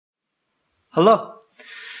Hello.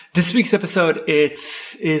 This week's episode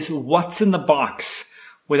is What's in the Box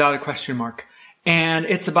without a question mark. And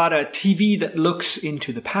it's about a TV that looks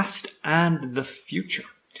into the past and the future.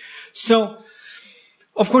 So,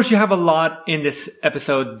 of course, you have a lot in this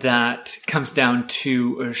episode that comes down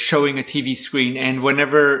to showing a TV screen. And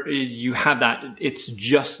whenever you have that, it's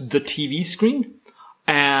just the TV screen.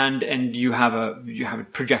 And you have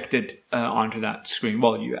it projected onto that screen.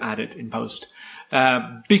 Well, you add it in post.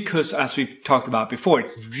 Because as we've talked about before,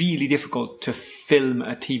 it's really difficult to film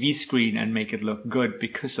a TV screen and make it look good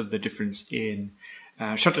because of the difference in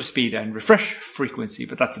shutter speed and refresh frequency,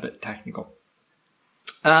 but that's a bit technical.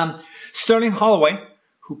 Sterling Holloway,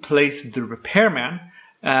 who plays the repairman,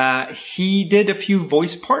 he did a few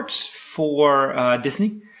voice parts for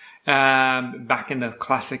Disney back in the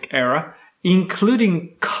classic era,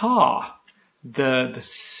 including Kaa, the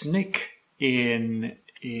snake in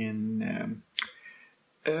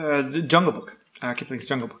the Jungle Book, Kipling's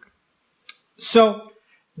Jungle Book. So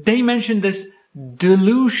they mentioned this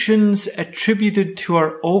delusions attributed to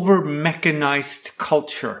our over-mechanized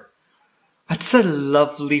culture. That's a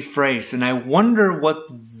lovely phrase, and I wonder what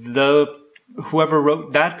whoever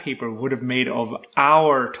wrote that paper would have made of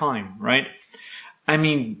our time, right? I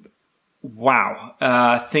mean,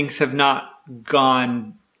 wow, things have not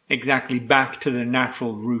gone exactly back to their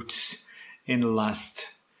natural roots in the last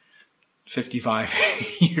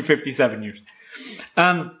 57 years.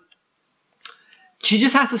 She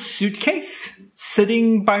just has a suitcase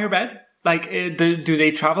sitting by her bed. Like, do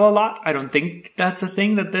they travel a lot? I don't think that's a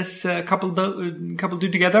thing that this couple do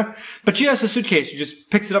together. But she has a suitcase. She just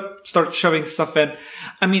picks it up, starts shoving stuff in.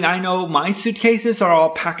 I mean, I know my suitcases are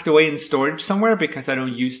all packed away in storage somewhere because I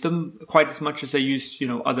don't use them quite as much as I use,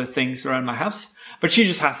 other things around my house. But she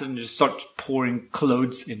just has it and just starts pouring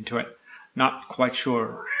clothes into it. Not quite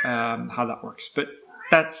sure how that works, but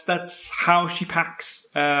that's how she packs,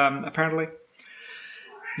 apparently.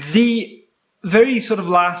 The very sort of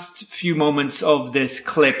last few moments of this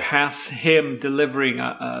clip has him delivering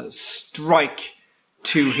a strike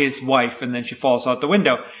to his wife, and then she falls out the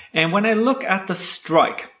window. And when I look at the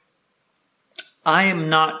strike, I am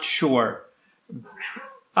not sure.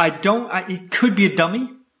 It could be a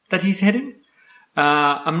dummy that he's hitting.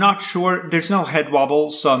 I'm not sure. There's no head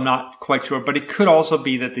wobble, so I'm not quite sure. But it could also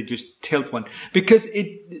be that they just tilt one because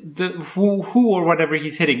who or whatever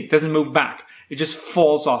he's hitting doesn't move back. It just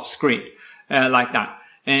falls off screen like that,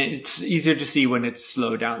 and it's easier to see when it's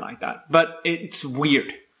slowed down like that. But it's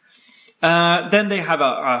weird. Then they have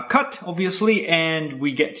a cut, obviously, and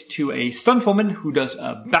we get to a stunt woman who does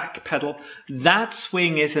a back pedal. That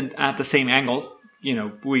swing isn't at the same angle.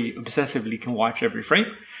 We obsessively can watch every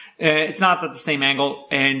frame. It's not at the same angle,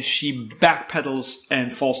 and she backpedals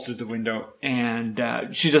and falls through the window, and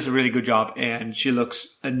she does a really good job, and she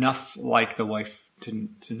looks enough like the wife to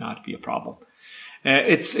not be a problem.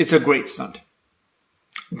 It's a great stunt.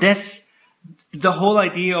 The whole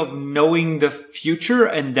idea of knowing the future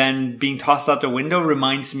and then being tossed out the window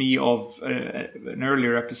reminds me of an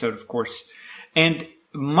earlier episode, of course. And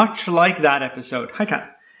much like that episode, hi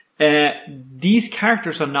Kat, these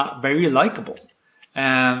characters are not very likable.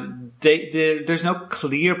 There's no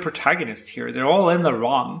clear protagonist here. They're all in the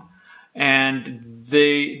wrong. And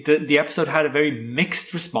the episode had a very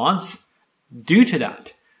mixed response due to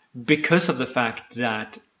that, because of the fact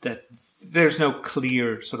that there's no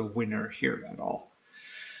clear sort of winner here at all.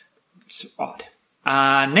 It's odd.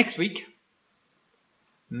 Next week,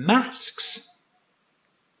 masks.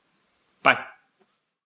 Bye.